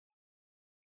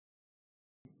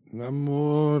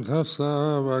Namo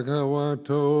tassa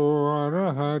bhagavato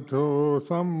arahato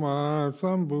samma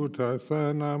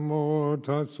sambuddhassa. Namo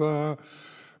tassa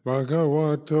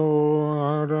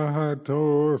bhagavato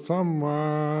arahato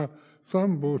samma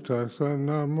sambuddhassa.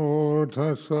 Namo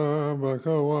tassa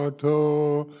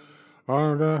bhagavato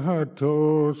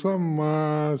arahato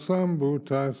samma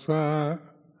sambuddhassa.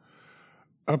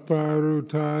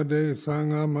 Aparutade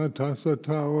sangamatassa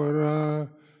tawara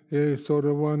ye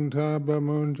sodavanta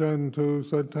bamunjantu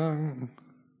satang.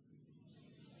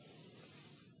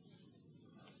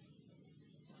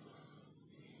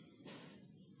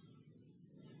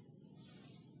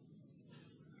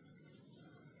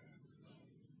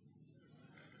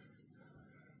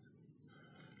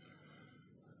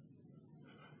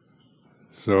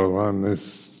 So on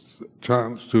this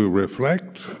chance to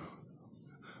reflect,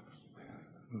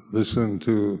 listen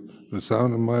to the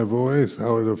sound of my voice,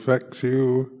 how it affects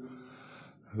you,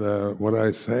 what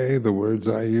I say, the words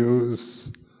I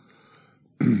use,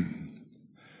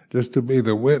 just to be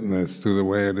the witness to the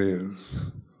way it is.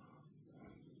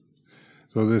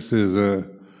 So this is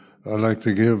I like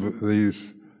to give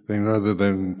these things, rather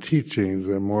than teachings,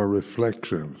 and more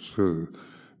reflections,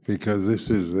 because this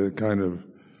is the kind of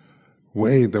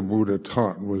way the Buddha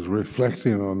taught, was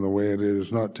reflecting on the way it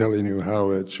is, not telling you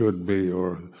how it should be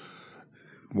or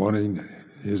wanting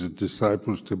his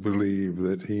disciples to believe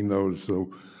that he knows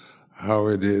how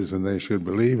it is and they should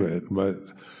believe it. But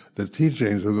the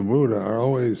teachings of the Buddha are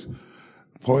always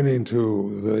pointing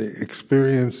to the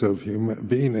experience of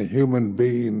being a human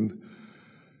being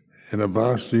in a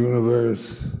vast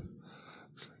universe,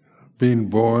 being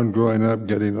born, growing up,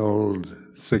 getting old,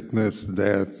 sickness,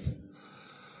 death.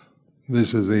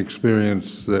 This is the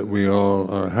experience that we all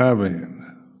are having.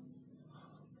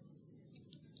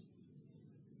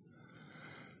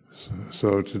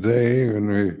 So today, when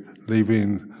we're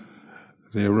leaving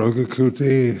the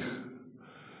Arogakuti,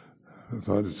 I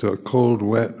thought it's a cold,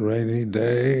 wet, rainy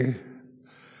day,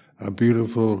 a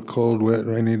beautiful, cold, wet,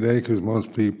 rainy day, because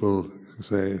most people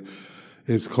say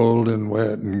it's cold and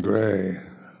wet and gray.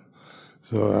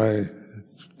 So I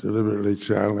deliberately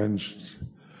challenged,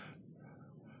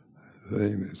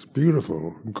 saying it's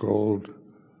beautiful, cold,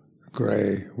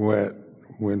 gray, wet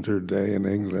winter day in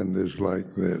England is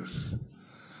like this.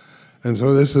 And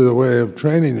so this is a way of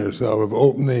training yourself, of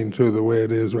opening to the way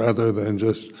it is, rather than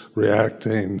just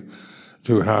reacting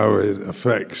to how it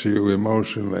affects you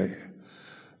emotionally.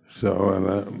 So on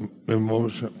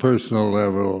a personal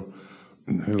level,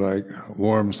 like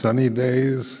warm sunny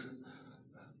days.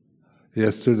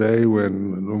 Yesterday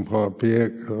when Lumpur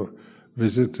Piek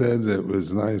visited, it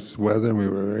was nice weather, and we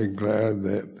were very glad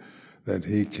that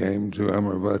he came to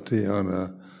Amaravati on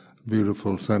a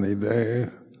beautiful sunny day.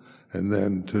 And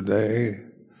then today,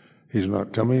 he's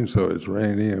not coming, so it's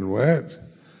rainy and wet.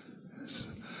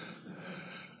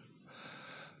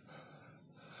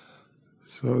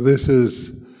 So this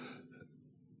is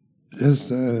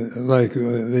just like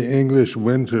the English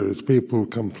winters, people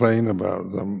complain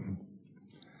about them.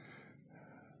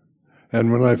 And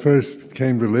when I first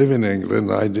came to live in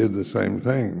England, I did the same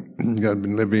thing. I'd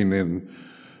been living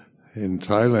in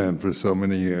Thailand for so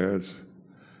many years,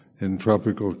 in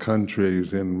tropical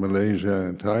countries, in Malaysia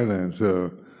and Thailand.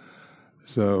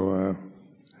 So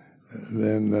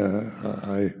then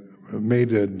I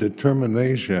made a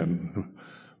determination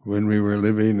when we were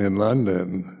living in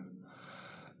London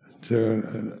to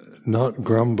not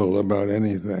grumble about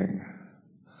anything,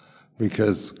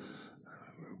 because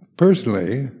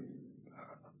personally,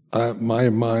 my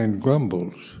mind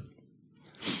grumbles,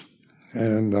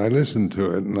 and I listen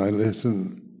to it, and I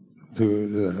listen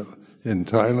to in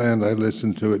Thailand, I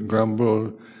listened to it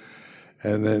grumble,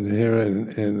 and then here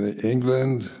in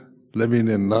England, living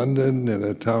in London, in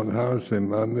a townhouse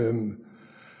in London,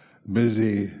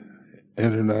 busy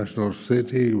international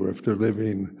city, after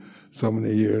living so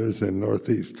many years in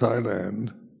northeast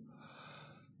Thailand.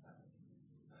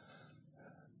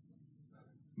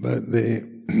 But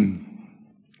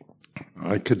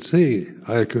I could see,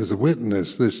 I could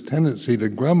witness this tendency to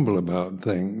grumble about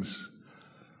things.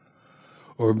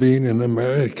 Or being an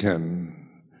American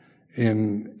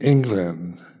in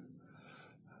England,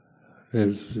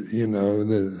 is, the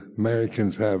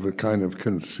Americans have a kind of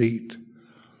conceit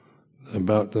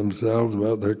about themselves,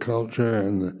 about their culture,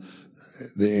 and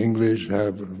the English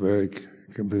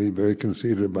can be very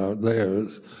conceited about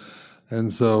theirs.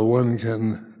 And so one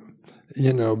can,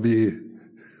 be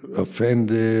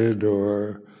offended,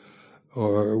 or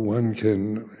one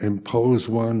can impose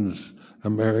one's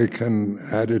American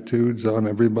attitudes on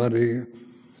everybody.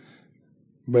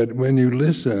 But when you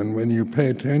listen, when you pay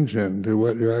attention to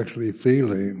what you're actually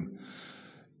feeling,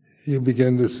 you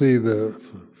begin to see the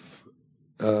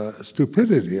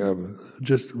stupidity of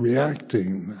just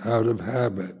reacting out of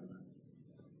habit.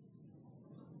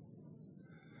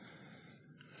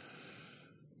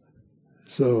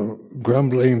 So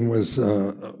grumbling was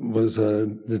a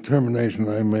determination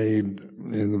I made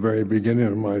in the very beginning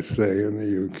of my stay in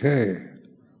the UK.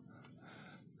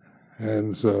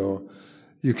 And so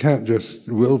you can't just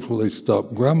willfully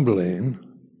stop grumbling.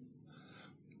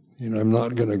 I'm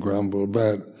not going to grumble,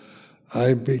 but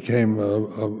I became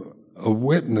a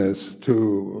witness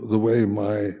to the way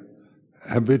my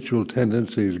habitual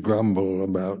tendencies grumble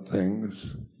about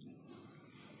things.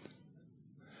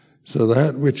 So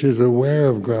that which is aware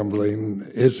of grumbling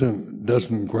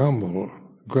doesn't grumble.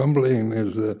 Grumbling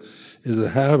is a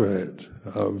habit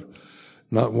of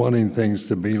not wanting things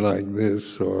to be like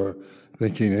this, or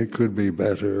thinking it could be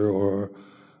better, or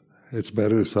it's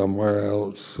better somewhere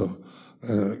else, so,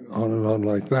 on and on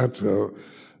like that. So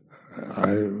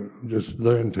I just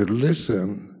learned to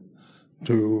listen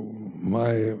to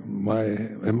my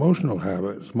emotional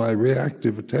habits, my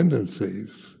reactive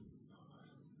tendencies.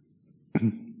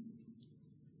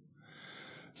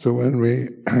 So when we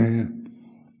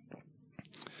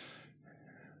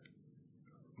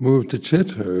moved to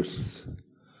Chithurst,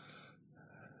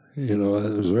 it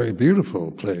was a very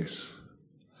beautiful place.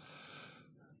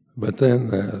 But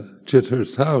then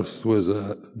Chithurst House was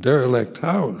a derelict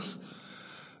house,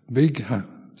 big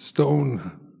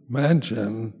stone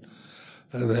mansion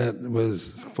that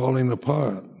was falling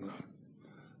apart.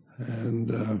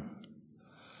 And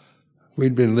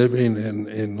we'd been living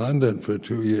in London for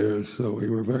 2 years, so we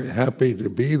were very happy to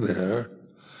be there.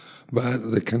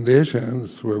 But the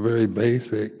conditions were very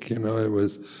basic. It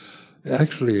was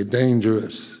actually a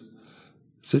dangerous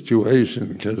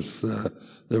situation because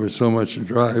there was so much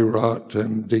dry rot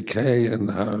and decay in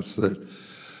the house that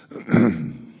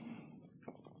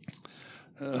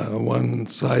one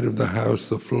side of the house,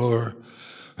 the floor,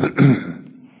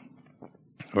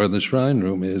 or the shrine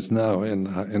room is now in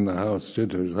the house,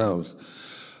 Chitter's house,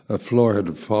 a floor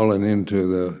had fallen into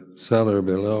the cellar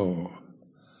below.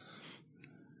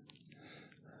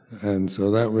 And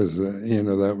so that was, and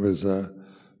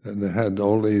they had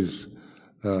all these,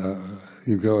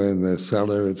 you go in the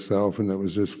cellar itself and it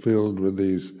was just filled with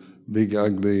these big,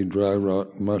 ugly, dry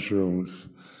rot mushrooms,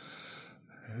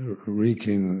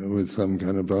 reeking with some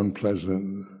kind of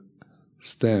unpleasant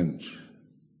stench.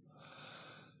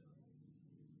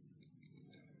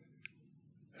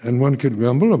 And one could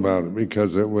grumble about it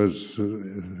because it was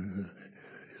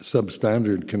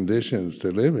substandard conditions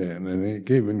to live in, and it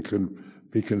even could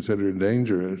be considered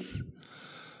dangerous.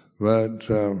 But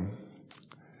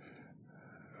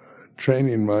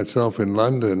training myself in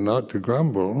London not to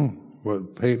grumble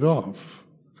paid off,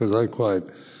 because I quite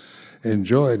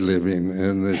enjoyed living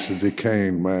in this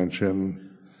decaying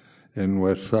mansion in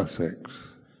West Sussex.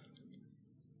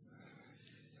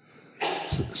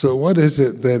 So what is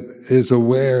it that is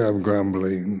aware of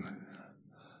grumbling?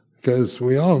 Because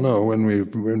we all know when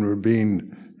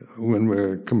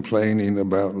we're complaining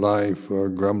about life or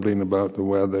grumbling about the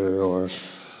weather or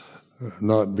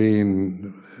not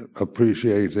being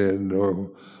appreciated or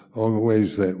all the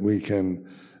ways that we can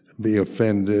be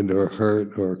offended or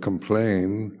hurt or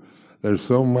complain, there's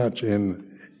so much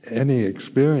in any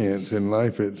experience in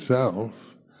life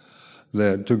itself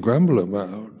that to grumble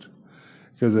about.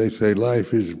 Because they say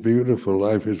life is beautiful,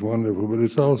 life is wonderful, but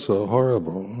it's also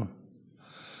horrible.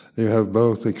 You have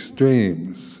both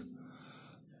extremes.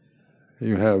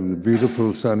 You have the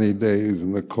beautiful sunny days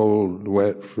and the cold,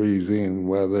 wet, freezing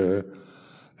weather,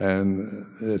 and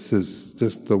this is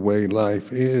just the way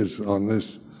life is in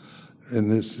this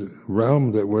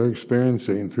realm that we're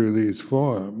experiencing through these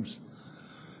forms.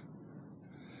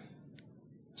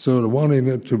 So wanting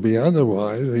it to be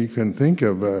otherwise, you can think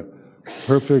of a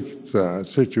perfect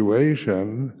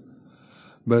situation,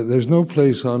 but there's no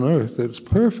place on earth that's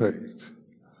perfect.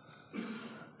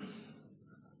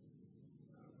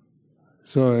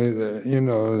 So, in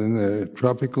the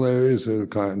tropical areas, there's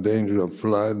kind of danger of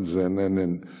floods, and then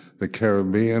in the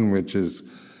Caribbean, which is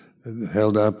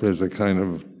held up as a kind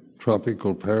of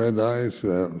tropical paradise,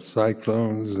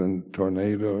 cyclones and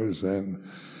tornadoes and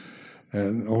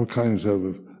all kinds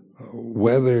of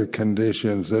weather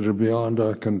conditions that are beyond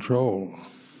our control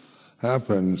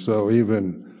happen. So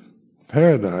even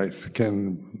paradise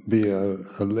can be a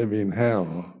living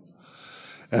hell.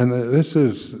 And this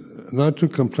is not to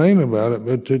complain about it,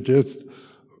 but to just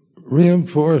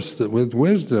reinforce that with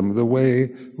wisdom the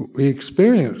way we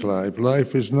experience life.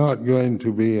 Life is not going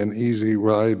to be an easy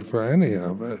ride for any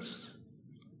of us.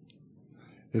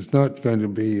 It's not going to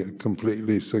be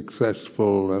completely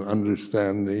successful and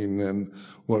understanding and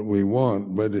what we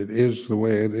want, but it is the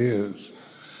way it is.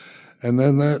 And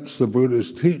then that's the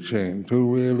Buddha's teaching,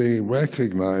 to really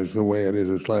recognize the way it is.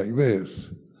 It's like this.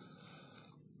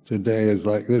 Today is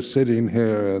like this, sitting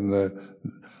here, and the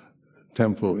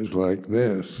temple is like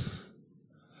this.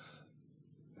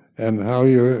 And how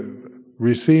you're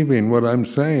receiving what I'm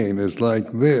saying is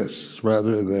like this,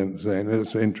 rather than saying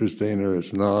it's interesting or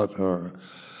it's not, or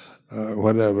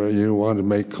whatever. You want to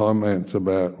make comments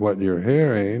about what you're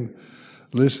hearing.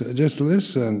 Just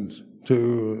listen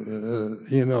to,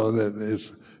 that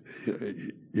it's,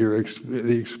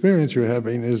 the experience you're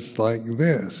having is like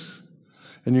this.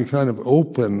 And you kind of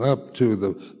open up to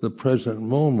the present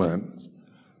moment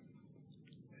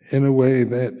in a way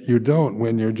that you don't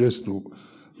when you're just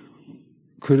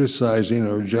criticizing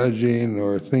or judging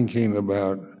or thinking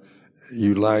about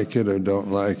you like it or don't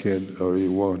like it, or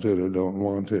you want it or don't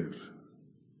want it.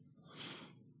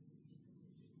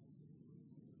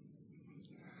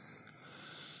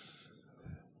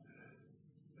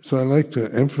 So I like to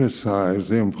emphasize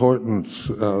the importance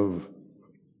of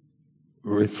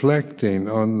reflecting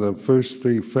on the first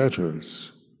three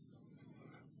fetters.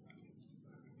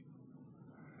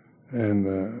 And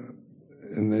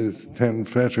there's 10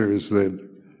 fetters that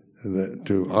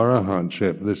to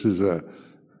arahantship.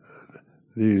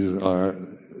 These are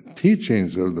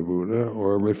teachings of the Buddha,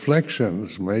 or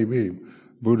reflections. Maybe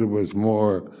Buddha was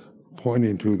more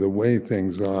pointing to the way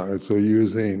things are, so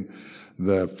using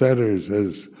the fetters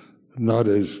as not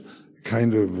as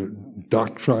kind of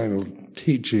doctrinal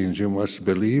teachings you must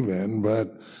believe in,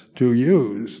 but to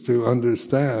use, to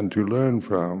understand, to learn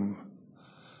from.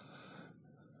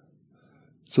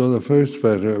 So the first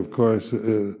fetter, of course,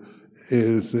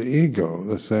 is the ego,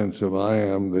 the sense of I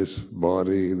am this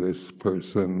body, this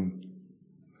person.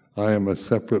 I am a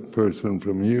separate person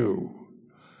from you.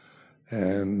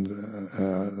 And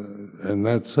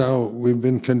that's how we've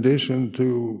been conditioned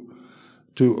to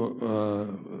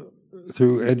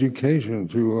through education,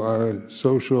 through our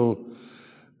social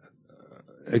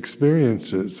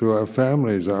experiences, through our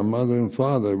families, our mother and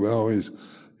father. We always,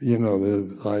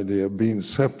 the idea of being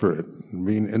separate,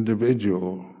 being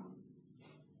individual,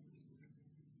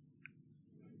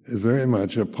 is very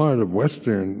much a part of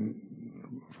Western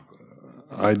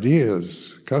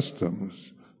ideas,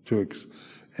 customs, to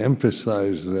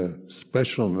emphasize the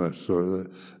specialness or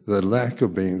the lack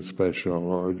of being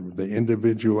special, or the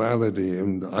individuality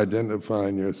and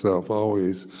identifying yourself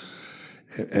always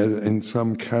in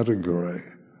some category.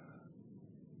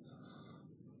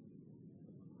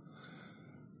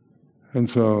 And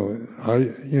so,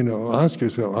 ask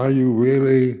yourself, are you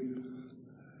really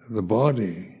the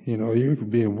body? You can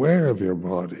be aware of your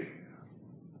body.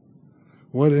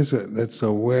 What is it that's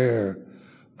aware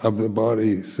of the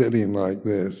body sitting like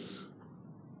this?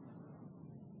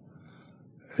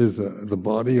 Is the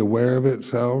body aware of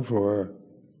itself, or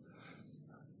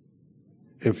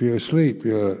if you're asleep,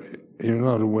 you're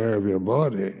not aware of your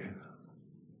body?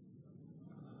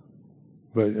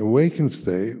 But awakened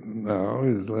state now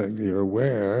is like you're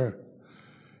aware,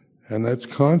 and that's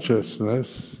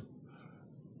consciousness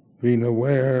being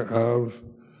aware of.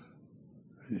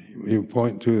 You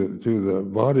point to the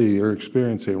body you're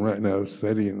experiencing right now,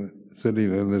 sitting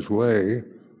in this way.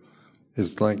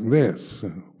 It's like this,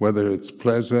 whether it's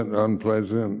pleasant,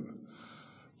 unpleasant,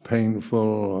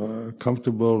 painful,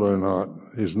 comfortable or not,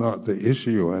 is not the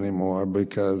issue anymore,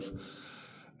 because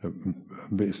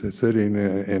sitting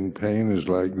in pain is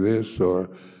like this, or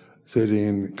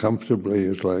sitting comfortably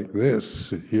is like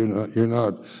this. You're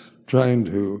not trying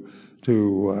to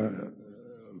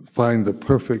find the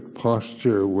perfect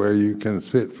posture where you can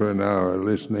sit for an hour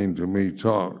listening to me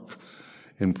talk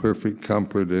in perfect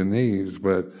comfort and ease,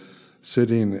 but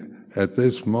sitting at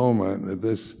this moment, at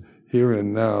this here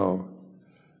and now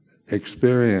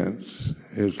experience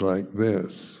is like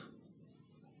this.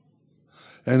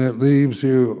 And it leaves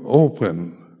you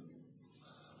open,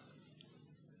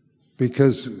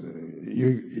 because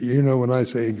when I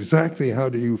say exactly how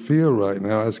do you feel right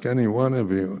now, ask any one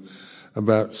of you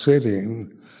about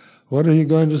sitting, what are you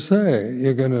going to say?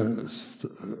 You're going to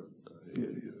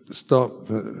stop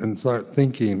and start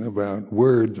thinking about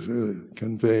words that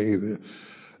convey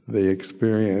the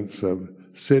experience of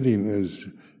sitting as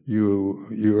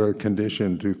you are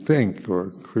conditioned to think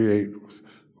or create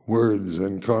words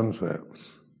and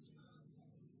concepts.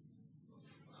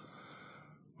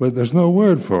 But there's no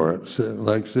word for it.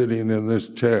 Like sitting in this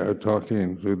chair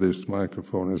talking through this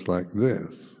microphone is like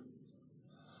this.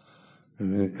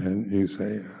 And you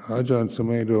say, Ajahn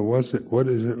Sumedho, what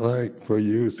is it like for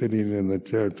you sitting in the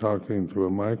chair talking to a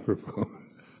microphone?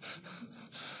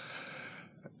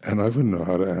 And I wouldn't know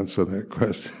how to answer that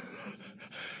question.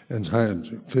 And trying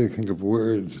to think of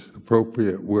words,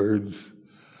 appropriate words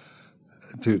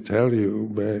to tell you,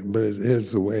 but it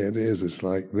is the way it is. It's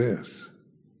like this.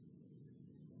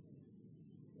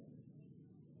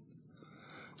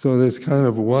 So this kind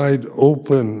of wide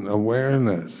open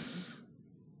awareness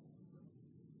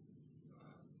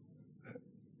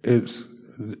is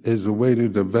a way to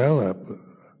develop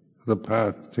the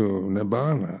path to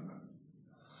Nibbana.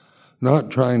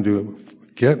 Not trying to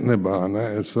get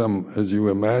Nibbana as you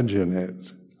imagine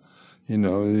it. You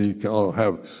know, you all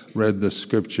have read the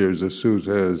scriptures, the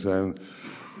suttas, and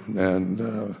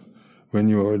when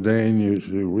you ordain, you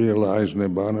should realize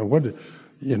Nibbana.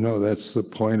 You know, that's the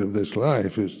point of this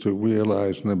life, is to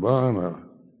realize Nibbana.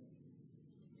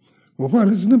 Well, what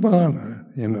is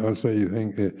Nibbana? You know, so you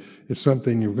think it's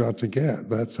something you've got to get.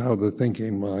 That's how the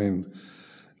thinking mind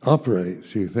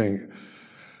operates. You think,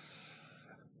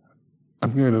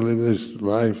 I'm going to live this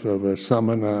life of a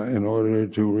samana in order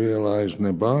to realize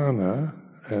Nibbana,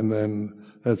 and then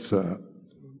that's a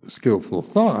skillful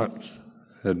thought,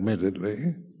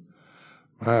 admittedly,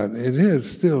 but it is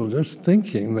still just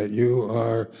thinking that you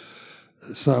are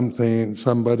somebody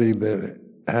that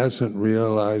hasn't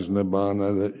realized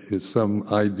Nibbana, that is some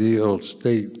ideal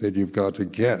state that you've got to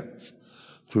get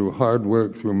through hard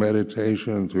work, through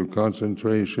meditation, through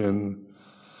concentration,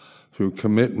 through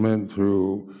commitment,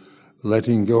 through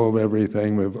letting go of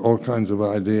everything. We have all kinds of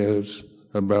ideas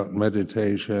about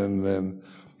meditation,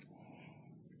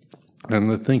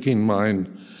 and the thinking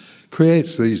mind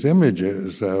creates these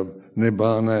images of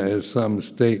Nibbana as some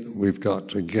state we've got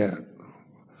to get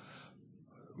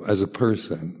as a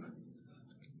person.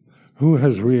 Who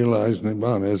has realized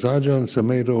Nibbana? Has Ajahn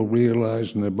Sumedho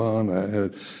realized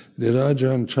Nibbana? Did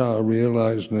Ajahn Chah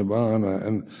realize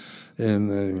Nibbana?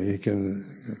 And he can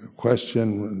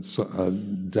question,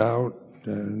 doubt,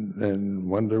 and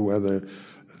wonder whether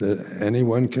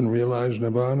anyone can realize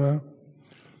Nibbana.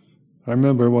 I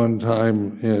remember one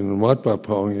time in Wat Pah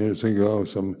Pong years ago,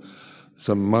 some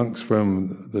monks from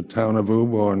the town of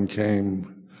Ubon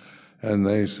came, and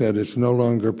they said it's no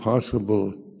longer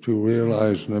possible to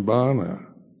realize Nibbana.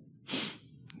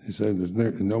 He said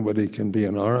nobody can be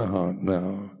an arahant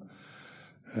now.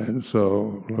 And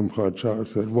so Luang Por Chah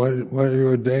said, why are you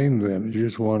ordained then? You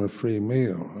just want a free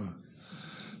meal.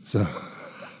 So,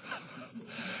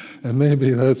 and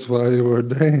maybe that's why you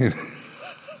ordained.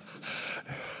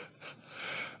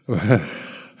 But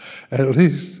at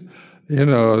least, you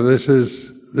know, this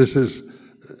is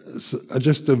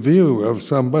just a view of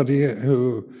somebody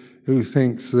who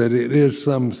thinks that it is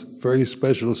some very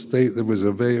special state that was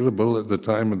available at the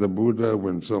time of the Buddha,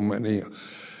 when so many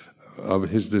of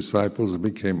his disciples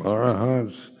became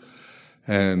arahants,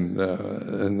 and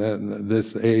that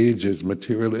this age is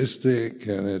materialistic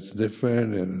and it's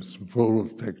different and it's full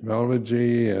of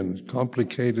technology and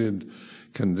complicated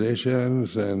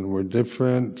conditions, and we're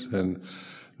different and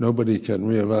nobody can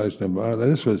realize Nibbana.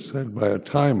 This was said by a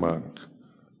Thai monk,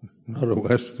 not a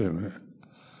Westerner.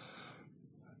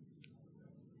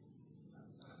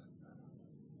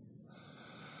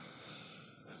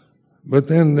 But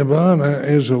then Nibbana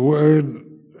is a word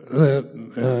that,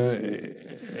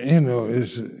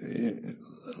 is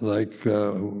like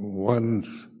one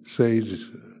sage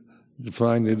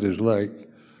defined it as like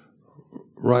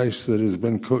rice that has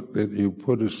been cooked that you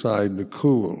put aside to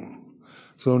cool.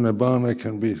 So Nibbana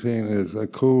can be seen as a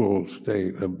cool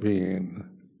state of being.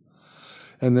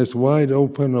 And this wide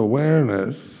open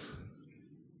awareness,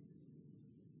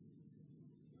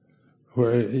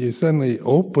 where you suddenly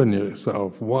open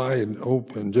yourself, wide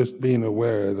open, just being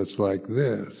aware that's like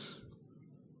this.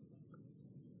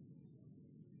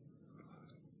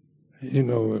 You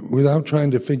know, without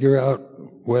trying to figure out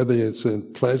whether it's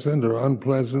pleasant or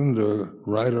unpleasant or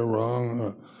right or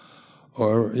wrong,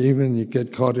 or even you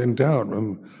get caught in doubt.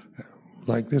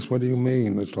 Like this, what do you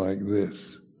mean it's like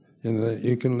this? And that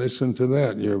you can listen to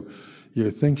that.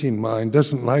 Your thinking mind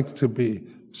doesn't like to be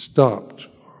stopped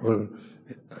or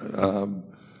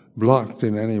blocked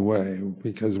in any way,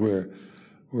 because we're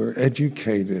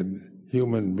educated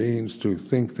human beings to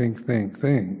think,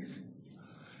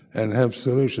 and have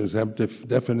solutions, have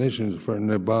definitions for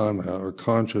Nibbana or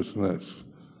consciousness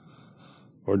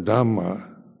or Dhamma.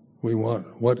 We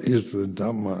want, what is the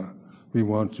Dhamma? We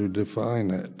want to define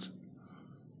it.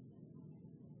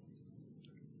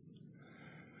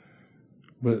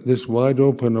 But this wide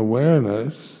open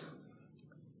awareness,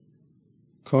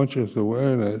 conscious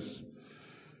awareness,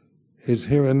 is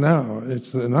here and now.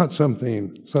 It's not some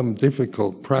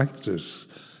difficult practice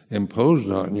imposed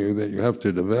on you that you have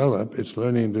to develop. It's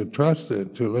learning to trust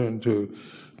it, to learn to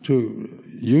to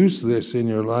use this in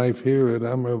your life here at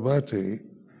Amaravati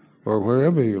or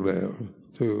wherever you live,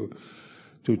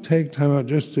 to take time out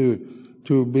just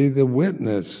to be the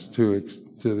witness to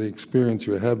the experience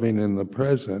you're having in the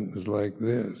present is like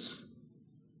this.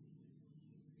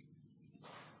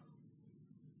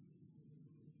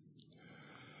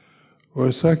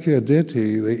 Or Sakya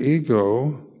Ditti, the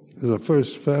ego, is the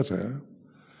first fetter,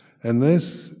 and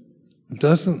this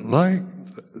doesn't like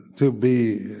to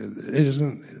be,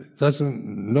 doesn't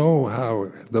know how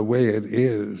the way it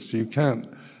is. You can't,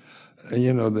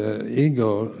 the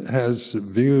ego has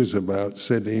views about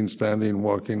sitting, standing,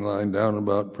 walking, lying down,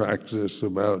 about practice,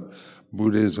 about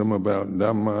Buddhism, about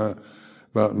Dhamma,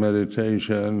 about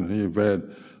meditation. You've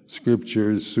read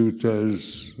scriptures,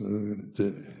 suttas,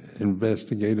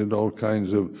 investigated all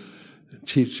kinds of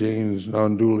teachings,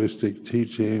 non-dualistic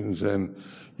teachings, and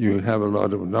you have a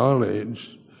lot of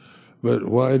knowledge, but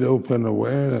wide open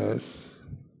awareness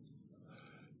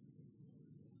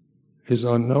is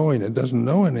unknowing. It doesn't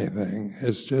know anything.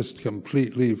 It's just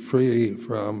completely free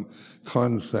from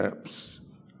concepts,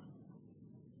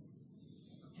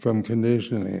 from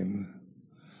conditioning.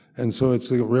 And so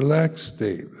it's a relaxed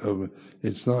state of,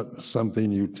 it's not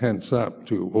something you tense up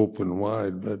to open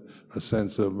wide, but a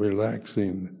sense of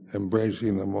relaxing,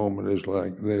 embracing the moment is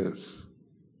like this.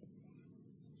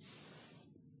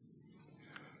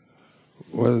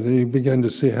 Well, you begin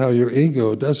to see how your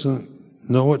ego doesn't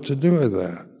know what to do with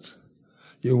that.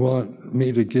 You want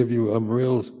me to give you a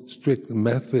real strict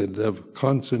method of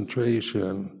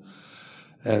concentration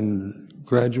and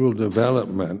gradual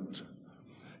development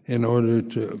in order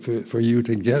for you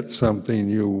to get something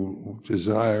you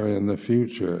desire in the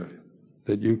future,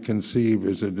 that you conceive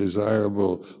as a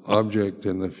desirable object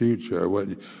in the future.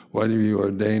 Why do you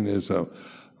ordain as a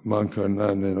monk or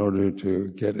nun in order to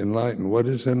get enlightened? What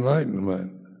is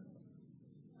enlightenment?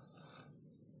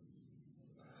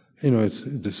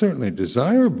 It's certainly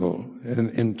desirable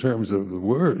in terms of the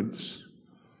words.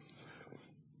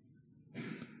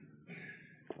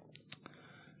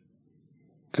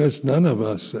 Because none of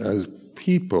us as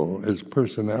people, as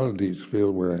personalities,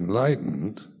 feel we're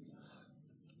enlightened.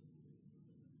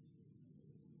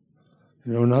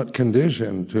 We're not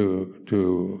conditioned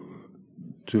to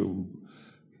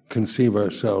conceive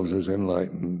ourselves as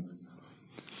enlightened.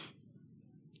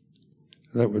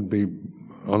 That would be,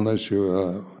 unless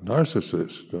you're a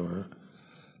narcissist or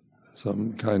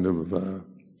some kind of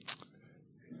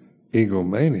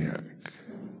egomaniac.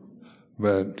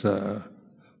 But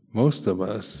most of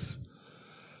us,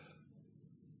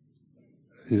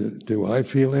 do I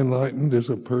feel enlightened as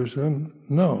a person?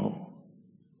 No.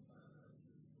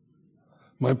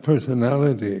 My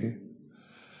personality,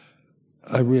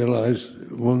 I realize,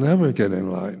 will never get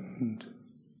enlightened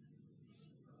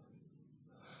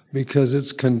because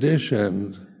it's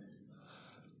conditioned.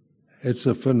 It's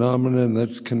a phenomenon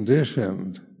that's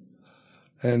conditioned,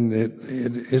 and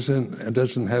it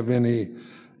doesn't have any.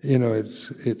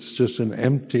 It's just an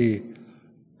empty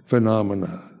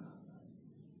phenomena.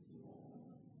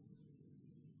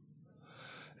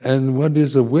 And what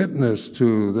is a witness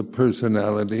to the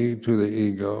personality, to the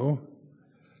ego,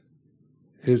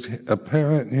 is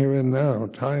apparent here and now,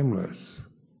 timeless.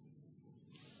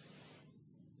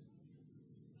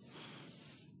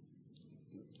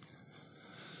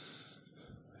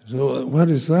 So what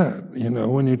is that?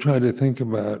 When you try to think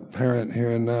about apparent here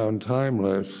and now and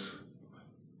timeless,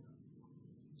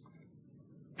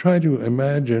 try to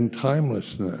imagine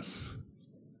timelessness,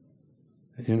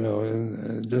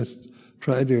 and just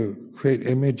try to create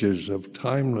images of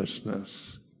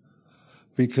timelessness.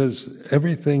 Because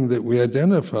everything that we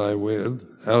identify with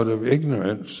out of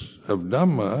ignorance of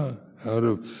Dhamma, out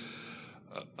of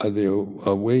the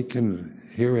awakened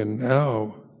here and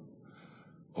now,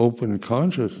 open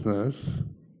consciousness,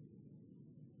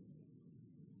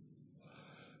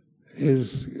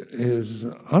 is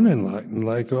unenlightened,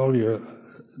 like all your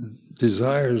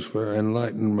desires for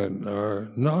enlightenment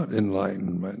are not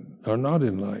enlightenment, are not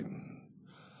enlightened.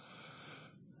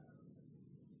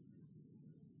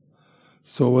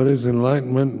 So what is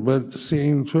enlightenment but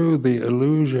seeing through the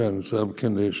illusions of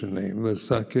conditioning, the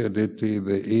Sakya Ditti,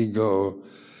 the ego,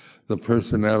 the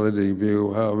personality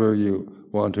view, however you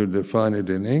want to define it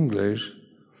in English,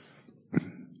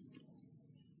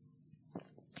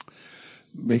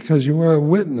 because you are a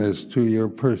witness to your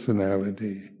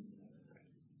personality.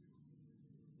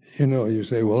 You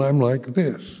say, well, I'm like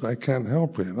this. I can't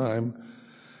help it. I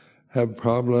have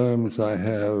problems. I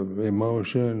have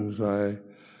emotions.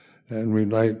 And we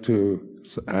like to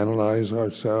analyze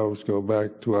ourselves, go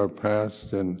back to our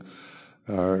past and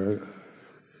our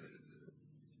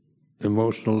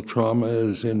emotional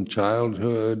traumas in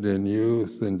childhood and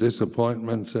youth and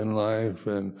disappointments in life,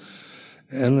 and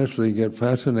endlessly get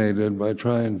fascinated by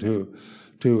trying to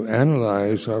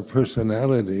analyze our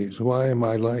personalities. Why am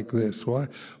I like this? Why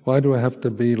do I have to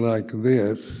be like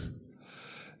this?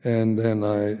 And then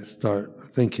I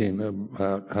start thinking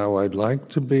about how I'd like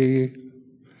to be,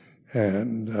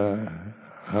 and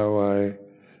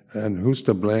and who's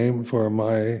to blame for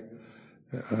my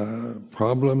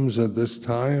problems at this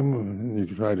time. And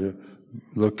you try to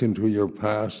look into your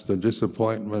past, the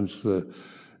disappointments, the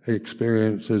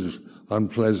experiences,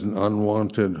 unpleasant,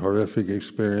 unwanted, horrific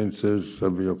experiences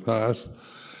of your past,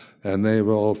 and they've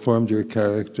all formed your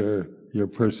character, your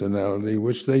personality,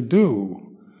 which they do.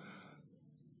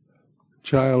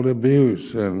 Child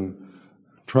abuse and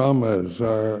traumas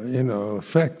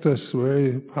affect us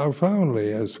very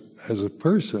profoundly as a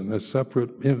person, as separate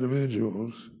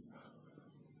individuals.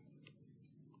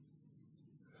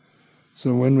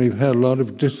 So when we've had a lot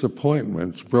of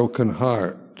disappointments, broken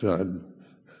heart,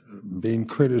 being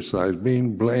criticized,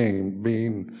 being blamed,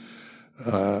 being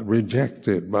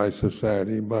rejected by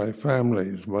society, by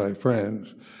families, by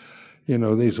friends,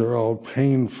 these are all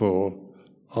painful,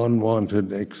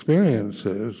 unwanted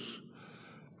experiences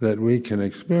that we can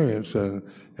experience. And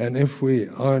if we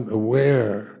aren't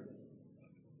aware,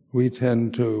 we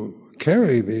tend to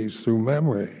carry these through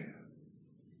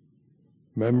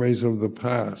memories of the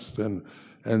past, and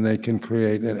they can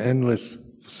create an endless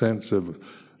sense of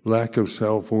lack of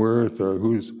self-worth, or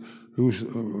who's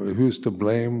to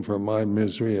blame for my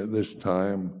misery at this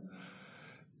time.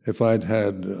 If I'd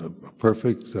had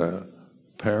perfect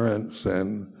parents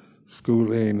and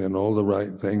schooling and all the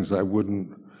right things, I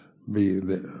wouldn't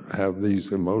have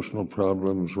these emotional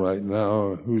problems right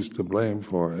now. Who's to blame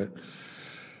for it?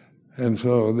 And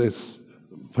so this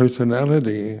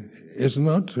personality is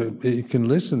not, you can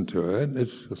listen to it.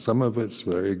 Some of it's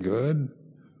very good,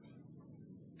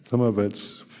 some of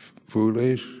it's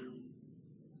foolish,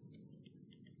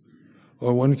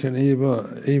 or one can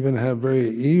even have very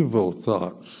evil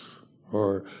thoughts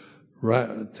or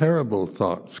terrible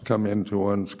thoughts come into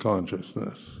one's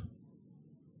consciousness.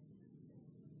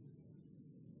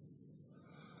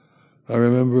 I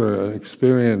remember an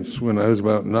experience when I was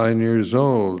about 9 years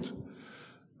old.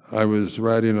 I was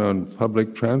riding on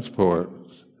public transport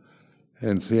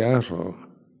in Seattle,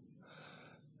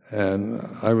 and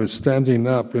I was standing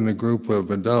up in a group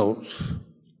of adults.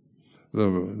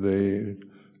 The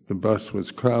bus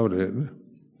was crowded,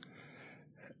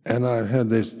 and I had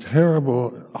this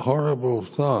terrible, horrible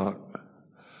thought,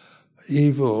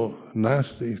 evil,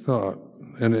 nasty thought,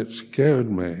 and it scared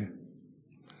me.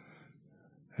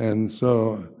 And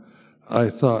so I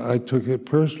took it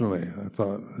personally. I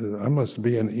thought, I must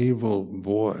be an evil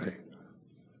boy.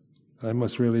 I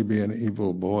must really be an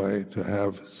evil boy to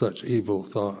have such evil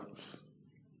thoughts.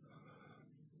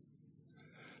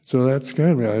 So that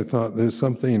scared me. I thought there's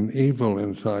something evil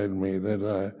inside me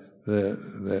that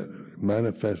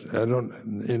manifests.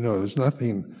 There's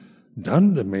nothing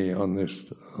done to me on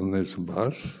this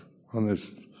bus, on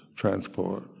this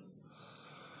transport.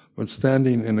 But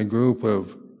standing in a group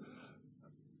of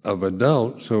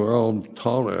adults who were all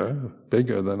taller,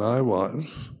 bigger than I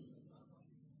was,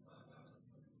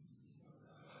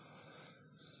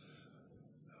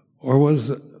 or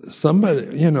was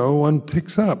somebody, one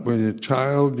picks up. When you're a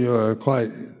child, you're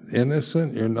quite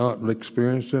innocent, you're not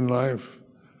experienced in life,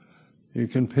 you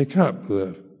can pick up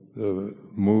the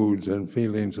moods and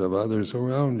feelings of others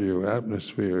around you,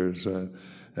 atmospheres,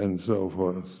 and so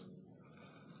forth.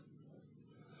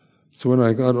 So when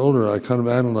I got older, I kind of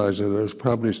analyzed it. I was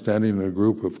probably standing in a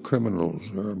group of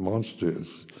criminals or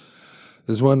monsters.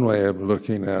 There's one way of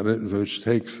looking at it, which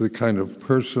takes the kind of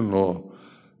personal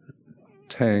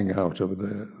tang out of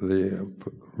the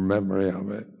memory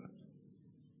of it.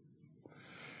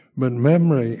 But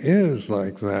memory is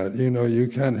like that. You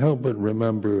can't help but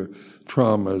remember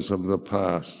traumas of the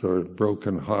past, or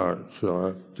broken hearts,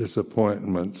 or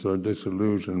disappointments, or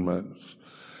disillusionments,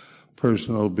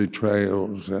 personal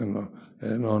betrayals, and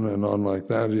on like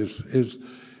that. Is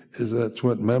that's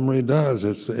what memory does.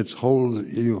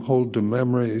 You hold to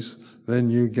memories, then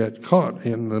you get caught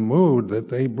in the mood that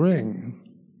they bring.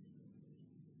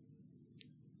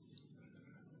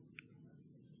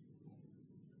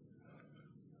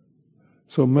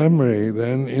 So memory,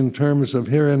 then, in terms of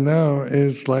here and now,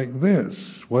 is like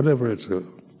this. Whatever it's a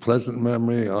pleasant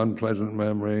memory, unpleasant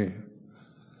memory,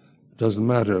 doesn't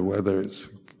matter whether it's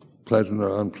pleasant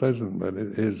or unpleasant, but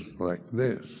it is like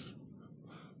this.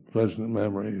 Pleasant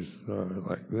memories are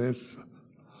like this.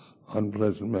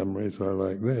 Unpleasant memories are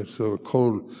like this. So a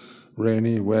cold,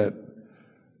 rainy, wet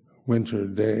winter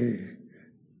day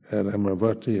at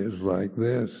Amaravati is like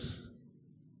this.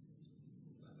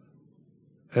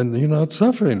 And you're not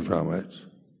suffering from it.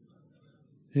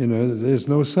 There's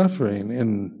no suffering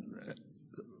in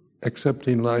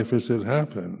accepting life as it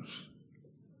happens.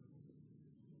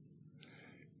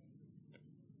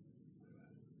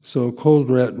 So cold,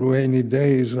 wet, rainy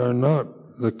days are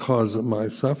not the cause of my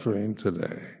suffering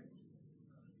today.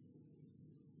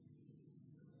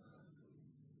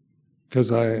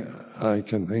 Because I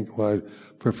can think, well, I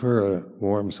prefer a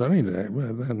warm, sunny day,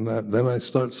 but then I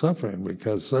start suffering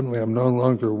because suddenly I'm no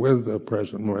longer with the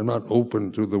present. I'm not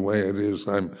open to the way it is.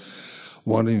 I'm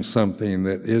wanting something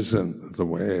that isn't the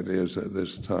way it is at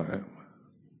this time.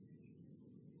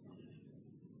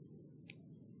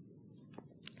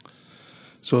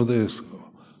 So this,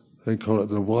 they call it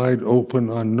the wide open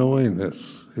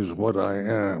unknowingness is what I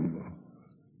am.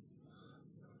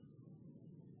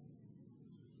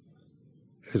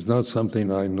 It's not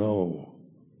something I know.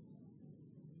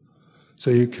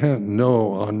 So you can't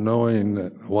know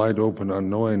unknowing, wide open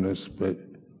unknowingness, but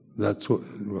that's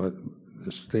what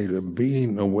the state of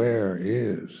being aware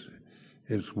is.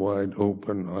 It's wide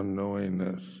open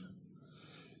unknowingness.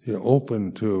 You're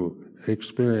open to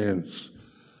experience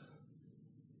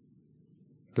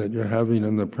that you're having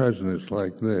in the present. It's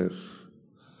like this,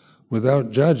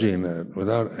 without judging it,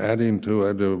 without adding to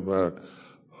it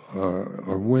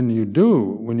or when you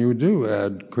do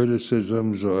add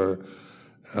criticisms or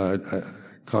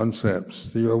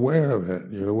concepts, you're aware of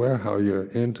it. You're aware how your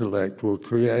intellect will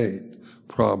create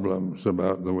problems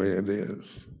about the way it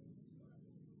is.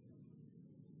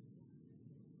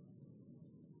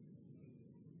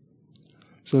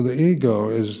 So the ego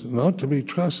is not to be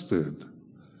trusted.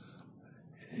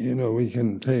 We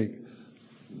can take,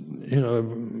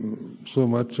 so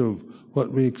much of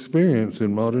what we experience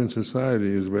in modern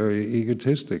society is very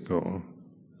egotistical.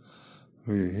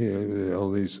 We hear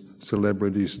all these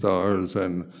celebrity stars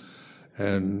and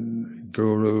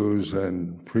gurus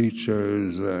and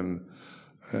preachers and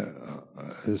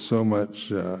there's so much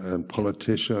and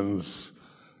politicians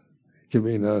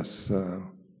giving us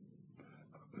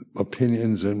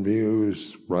opinions and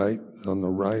views on the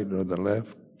right or the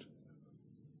left.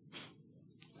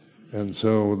 And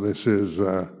so this has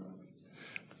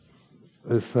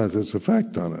its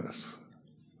effect on us.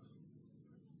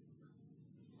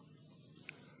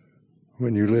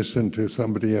 When you listen to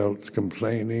somebody else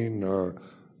complaining or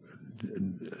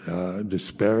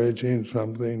disparaging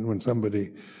something, when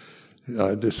somebody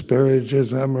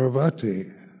disparages Amaravati,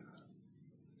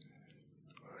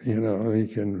 he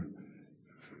can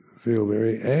feel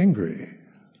very angry.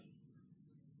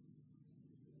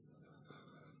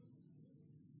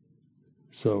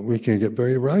 So we can get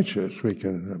very righteous. We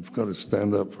have got to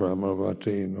stand up for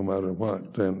Amaravati no matter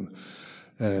what. And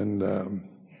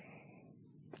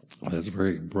that's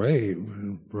very brave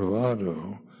and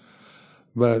bravado.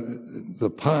 But the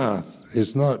path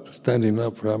is not standing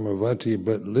up for Amaravati,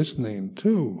 but listening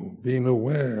to, being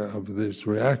aware of these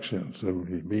reactions,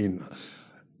 of being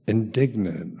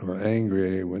indignant or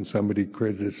angry when somebody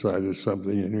criticizes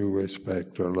something you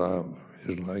respect or love,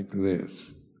 is like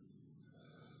this.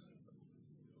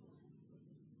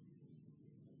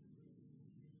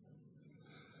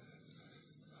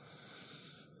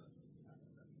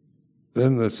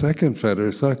 Then the second fetter,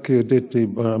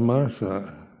 Sakyaditi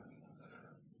Paramasa,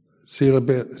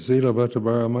 Silabhata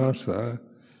Paramasa,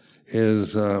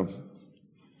 is a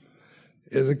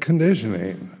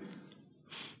conditioning.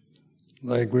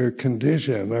 Like we're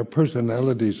conditioned, our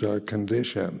personalities are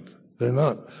conditioned. They're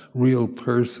not real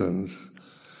persons.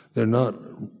 They're not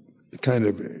kind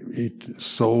of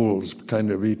souls,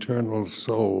 kind of eternal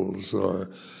souls, or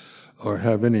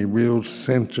have any real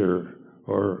center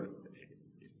or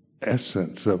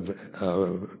essence of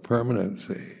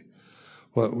permanency.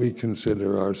 What we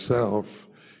consider ourself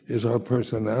is our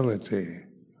personality,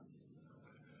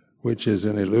 which is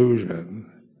an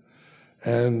illusion,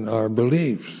 and our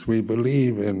beliefs. We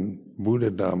believe in Buddha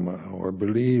Dhamma, or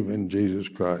believe in Jesus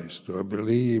Christ, or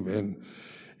believe in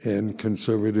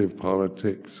conservative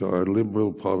politics or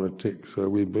liberal politics, or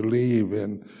we believe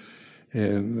in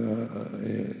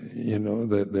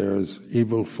that there's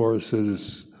evil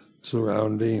forces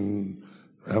surrounding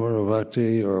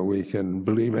Amaravati, or we can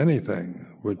believe anything.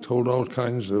 We're told all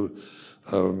kinds of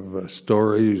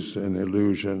stories and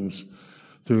illusions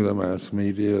through the mass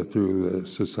media, through the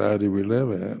society we live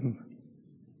in.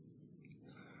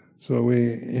 So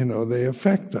they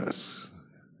affect us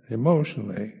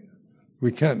emotionally.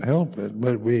 We can't help it,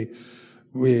 but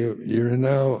you're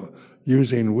now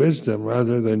using wisdom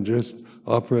rather than just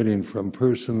operating from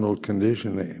personal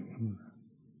conditioning.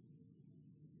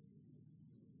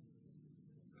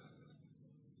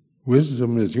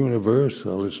 Wisdom is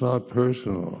universal, it's not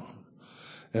personal.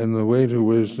 And the way to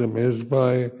wisdom is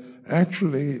by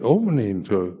actually opening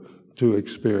to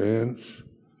experience,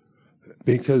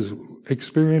 because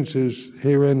experience is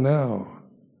here and now.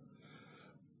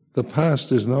 The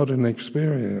past is not an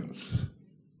experience.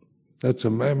 That's a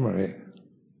memory.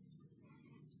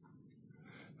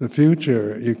 The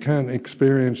future, you can't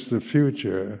experience the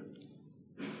future.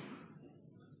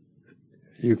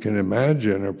 You can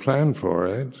imagine or plan for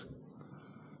it,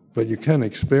 but you can't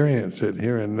experience it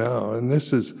here and now. And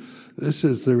this is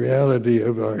the reality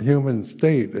of our human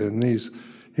state and these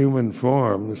human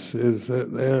forms, is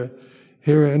that they're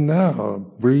here and now,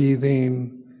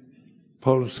 breathing,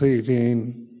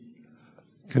 pulsating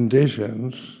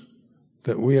conditions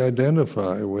that we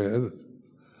identify with,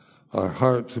 our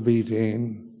hearts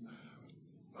beating,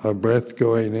 our breath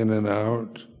going in and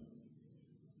out.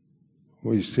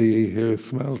 We see, hear,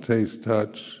 smell, taste,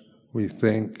 touch, we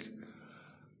think.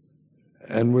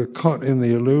 And we're caught in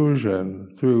the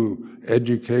illusion through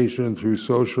education, through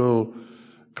social,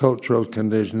 cultural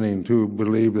conditioning to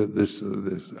believe that this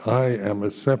I am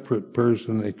a separate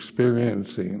person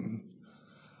experiencing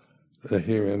the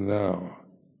here and now.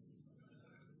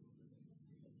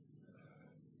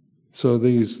 So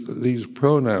these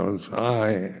pronouns,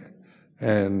 I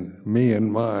and me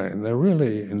and mine, they're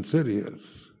really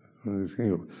insidious. When you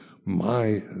think of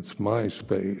it's my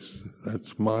space,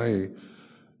 that's my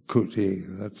kuti,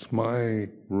 that's my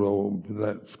robe,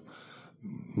 that's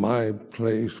my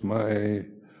place,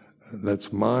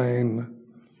 that's mine.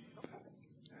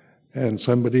 And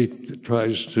somebody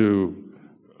tries to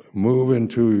move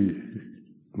into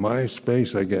my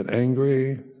space, I get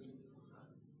angry.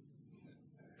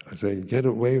 I say, get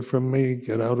away from me,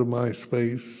 get out of my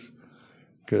space,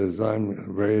 because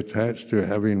I'm very attached to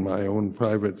having my own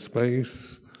private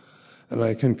space, and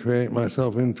I can create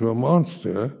myself into a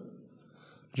monster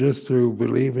just through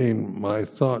believing my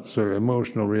thoughts or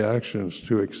emotional reactions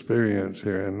to experience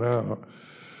here and now.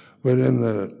 But in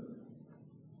the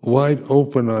wide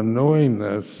open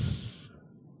unknowingness,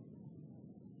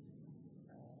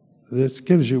 this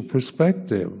gives you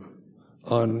perspective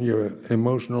on your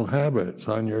emotional habits,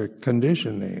 on your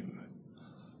conditioning.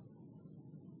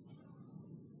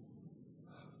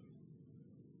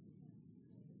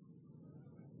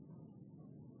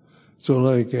 So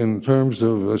like in terms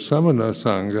of the Samana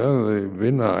Sangha, the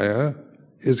Vinaya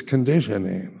is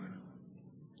conditioning.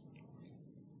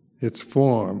 It's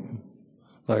form.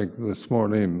 Like this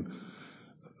morning,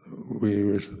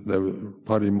 the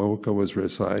Patimokkha was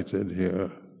recited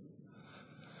here.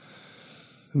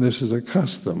 And this is a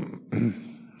custom.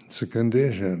 It's a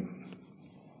condition.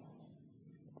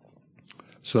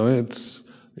 So it's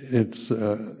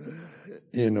an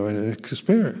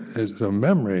experience. It's a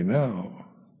memory now.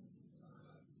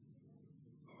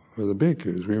 For the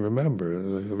bhikkhus, we remember,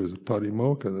 it was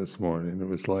Patimokkha this morning, it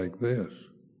was like this.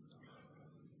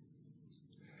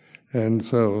 And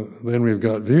so then we've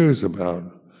got views about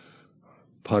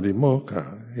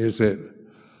Patimokkha. Is it,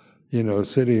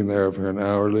 sitting there for an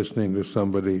hour listening to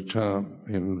somebody chant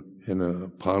in a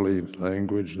Pali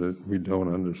language that we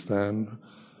don't understand?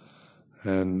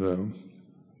 And,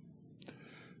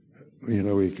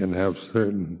 we can have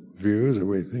certain views, or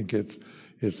we think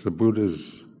it's the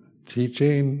Buddha's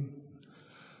teaching,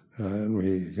 and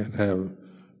we can have,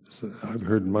 I've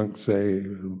heard monks say,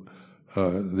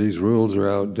 these rules are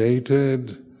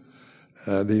outdated,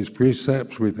 these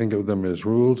precepts, we think of them as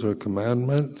rules or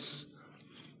commandments,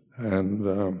 and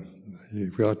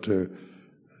you've got to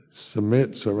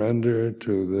surrender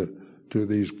to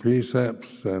these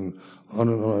precepts, and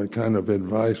on kind of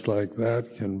advice like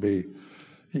that can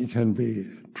be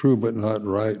true but not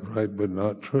right, right but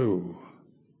not true.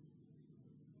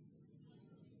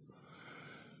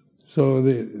 So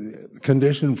the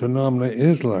conditioned phenomena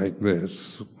is like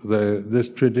this. This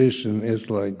tradition is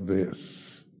like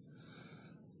this.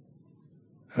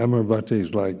 Amarbhati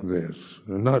is like this.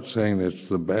 I'm not saying it's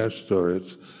the best or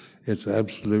it's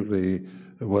absolutely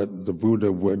what the Buddha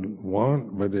would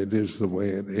want, but it is the way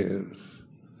it is.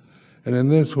 And in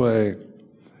this way,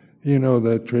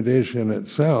 the tradition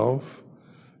itself,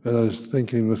 and I was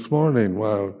thinking this morning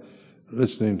while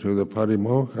listening to the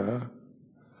Patimokkha,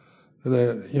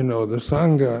 the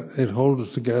Sangha, it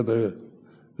holds together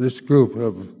this group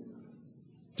of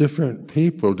different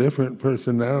people, different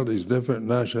personalities, different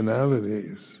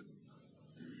nationalities.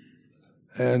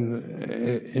 And,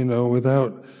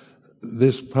 without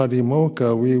this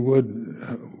Patimokkha,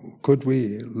 could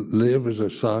we live as a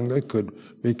Sangha?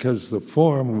 Because the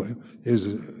form is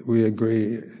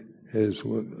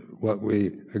what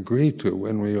we agree to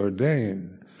when we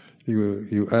ordain.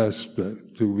 You ask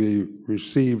to be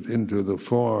received into the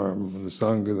form, and the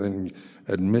Sangha then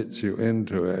admits you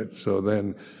into it. So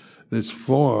then this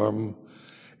form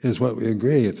is what we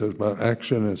agree. It's about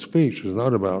action and speech. It's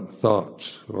not about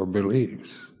thoughts or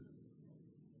beliefs.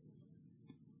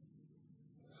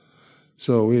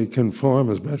 So we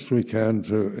conform as best we can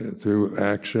through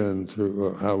action,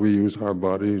 through how we use our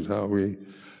bodies, how we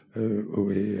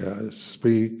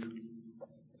speak.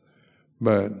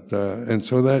 But and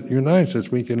so that unites us.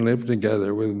 We can live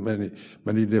together with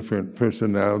many different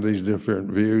personalities, different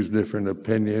views, different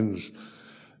opinions,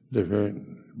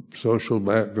 different social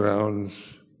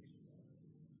backgrounds.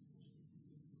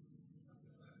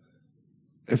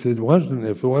 If there was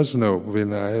no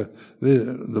Vinaya,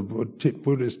 the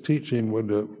Buddhist teaching would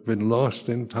have been lost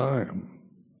in time.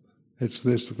 It's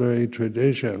this very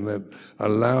tradition that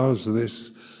allows this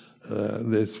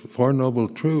Four Noble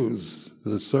Truths,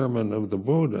 the sermon of the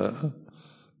Buddha,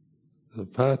 the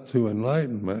path to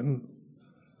enlightenment,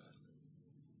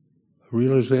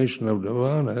 realization of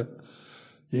nirvana.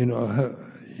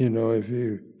 If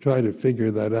you try to figure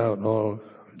that out all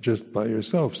just by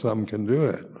yourself, some can do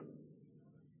it.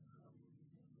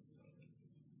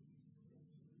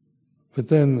 But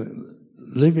then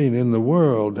living in the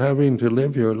world, having to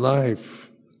live your life,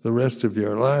 the rest of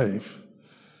your life,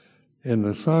 in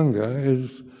the Sangha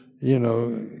is,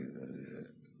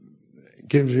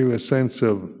 gives you a sense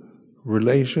of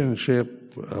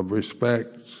relationship, of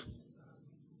respect,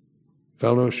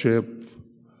 fellowship,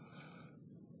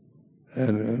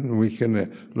 and we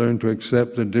can learn to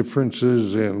accept the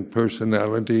differences in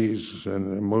personalities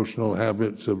and emotional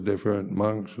habits of different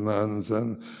monks, nuns,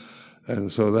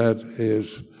 and so that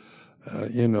is,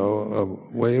 a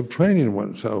way of training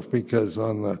oneself, because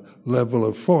on the level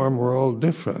of form, we're all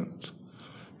different.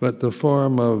 But the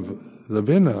form of the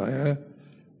Vinaya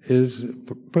is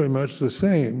pretty much the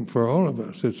same for all of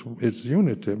us. It's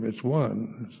unitive, it's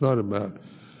one. It's not about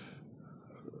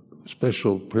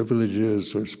special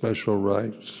privileges or special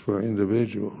rights for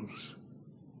individuals.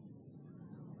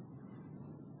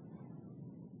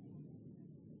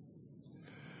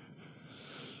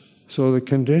 So the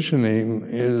conditioning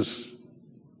is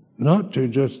not to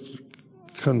just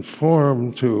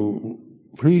conform to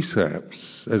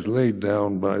precepts as laid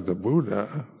down by the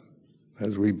Buddha,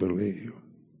 as we believe,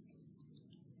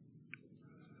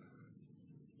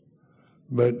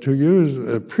 but to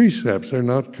use precepts. Are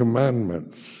not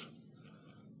commandments.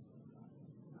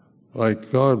 Like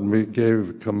God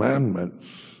gave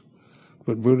commandments,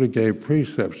 but Buddha gave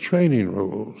precepts, training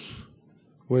rules,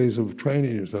 ways of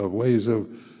training yourself, ways of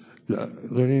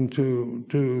learning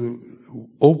to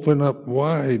open up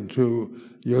wide to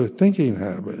your thinking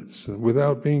habits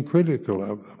without being critical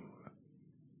of them.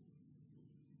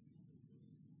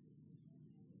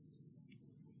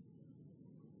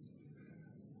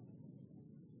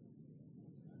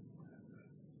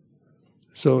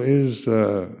 So is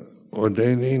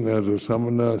ordaining as a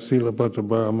samana Silabhata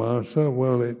Paramasa?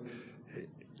 Well,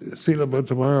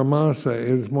 Silabhata Paramasa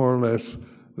is more or less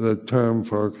the term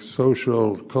for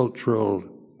social, cultural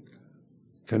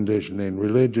conditioning,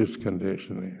 religious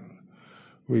conditioning.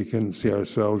 We can see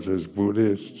ourselves as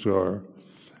Buddhists or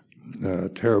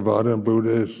Theravada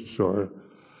Buddhists, or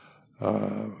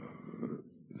then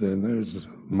there's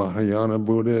Mahayana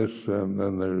Buddhists, and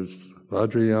then there's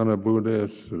Vajrayana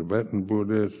Buddhists, Tibetan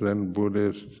Buddhists, Zen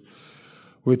Buddhists,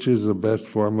 which is the best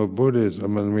form of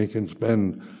Buddhism, and we can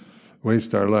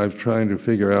waste our lives trying to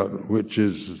figure out which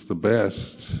is the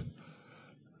best.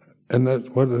 And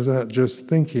what is that? Just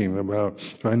thinking about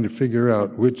trying to figure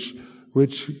out which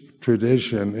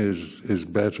tradition is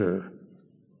better.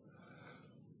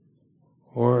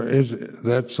 Or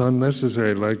that's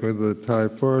unnecessary, like with the Thai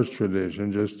forest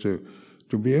tradition, just to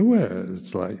be aware.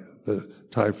 It's like the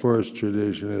Thai forest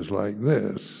tradition is like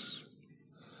this.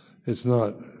 It's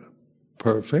not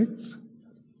perfect,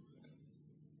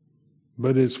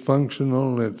 but it's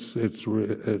functional,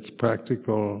 it's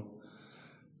practical,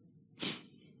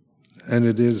 and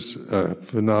it is a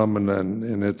phenomenon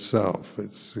in itself.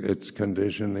 It's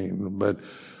conditioning, but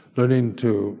learning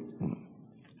to,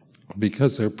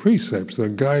 because they're precepts, they're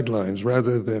guidelines,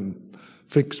 rather than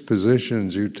fixed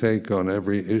positions you take on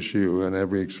every issue and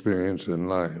every experience in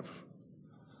life.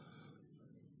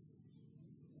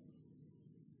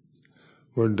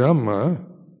 Where Dhamma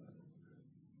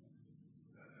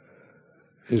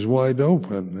is wide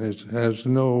open. It has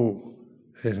no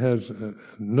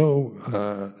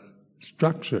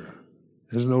structure.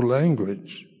 There's no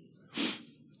language.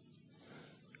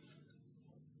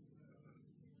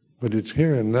 But it's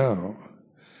here and now.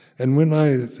 And when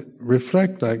I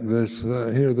reflect like this,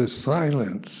 I hear the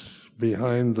silence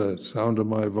behind the sound of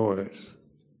my voice.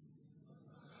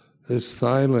 This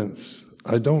silence,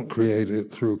 I don't create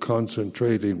it through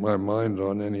concentrating my mind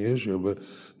on any issue, but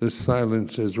this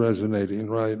silence is resonating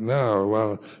right now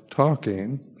while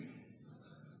talking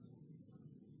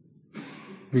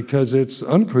because it's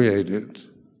uncreated.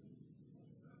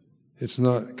 It's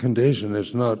not conditioned,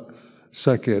 it's not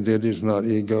sakya, it is not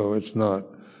ego, it's not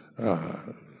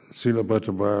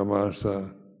silabhata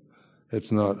paramasa,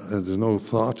 there's no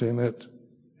thought in it,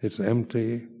 it's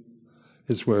empty.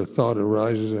 It's where thought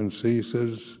arises and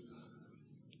ceases,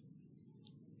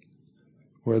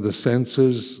 where the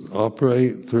senses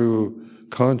operate through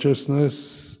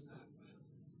consciousness,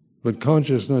 but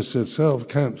consciousness itself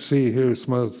can't see, hear,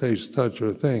 smell, taste, touch,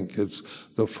 or think. It's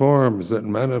the forms that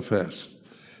manifest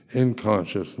in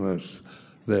consciousness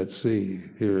that see,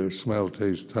 hear, smell,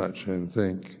 taste, touch, and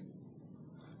think.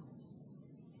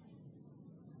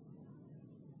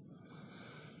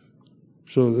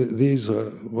 So these are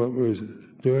what we're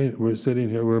doing. We're sitting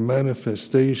here, we're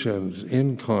manifestations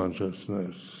in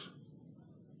consciousness.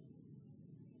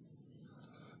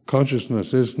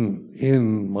 Consciousness isn't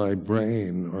in my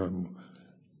brain, or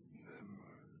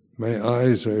my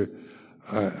eyes are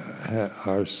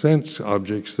sense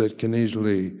objects that can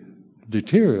easily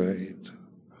deteriorate,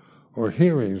 or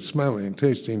hearing, smelling,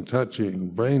 tasting, touching,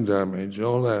 brain damage,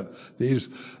 all that.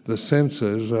 The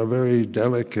senses are very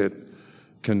delicate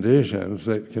conditions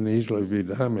that can easily be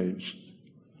damaged.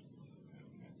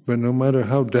 But no matter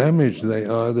how damaged they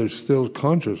are, there's still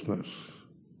consciousness,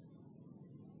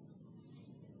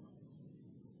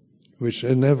 which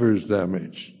never is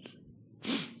damaged.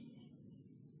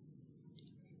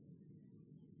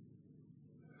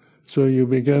 So you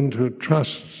begin to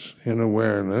trust in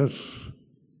awareness.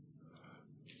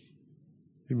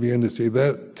 You begin to see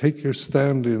that, take your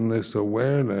stand in this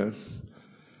awareness.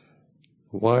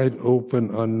 Wide open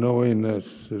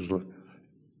unknowingness is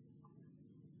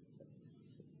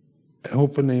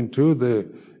opening to the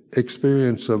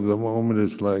experience of the moment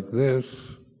is like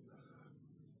this.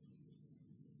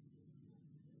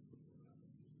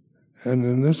 And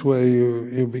in this way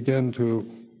you begin to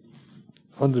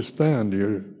understand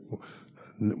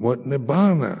what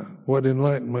nibbana, what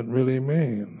enlightenment really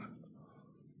mean.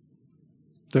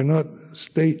 They're not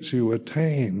states you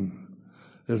attain.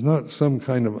 There's not some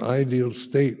kind of ideal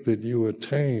state that you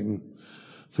attain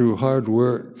through hard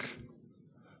work,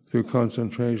 through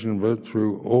concentration, but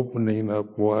through opening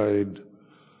up wide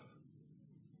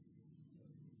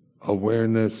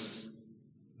awareness,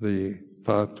 the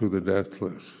path to the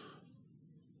deathless.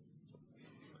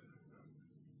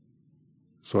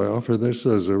 So I offer this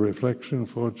as a reflection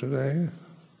for today.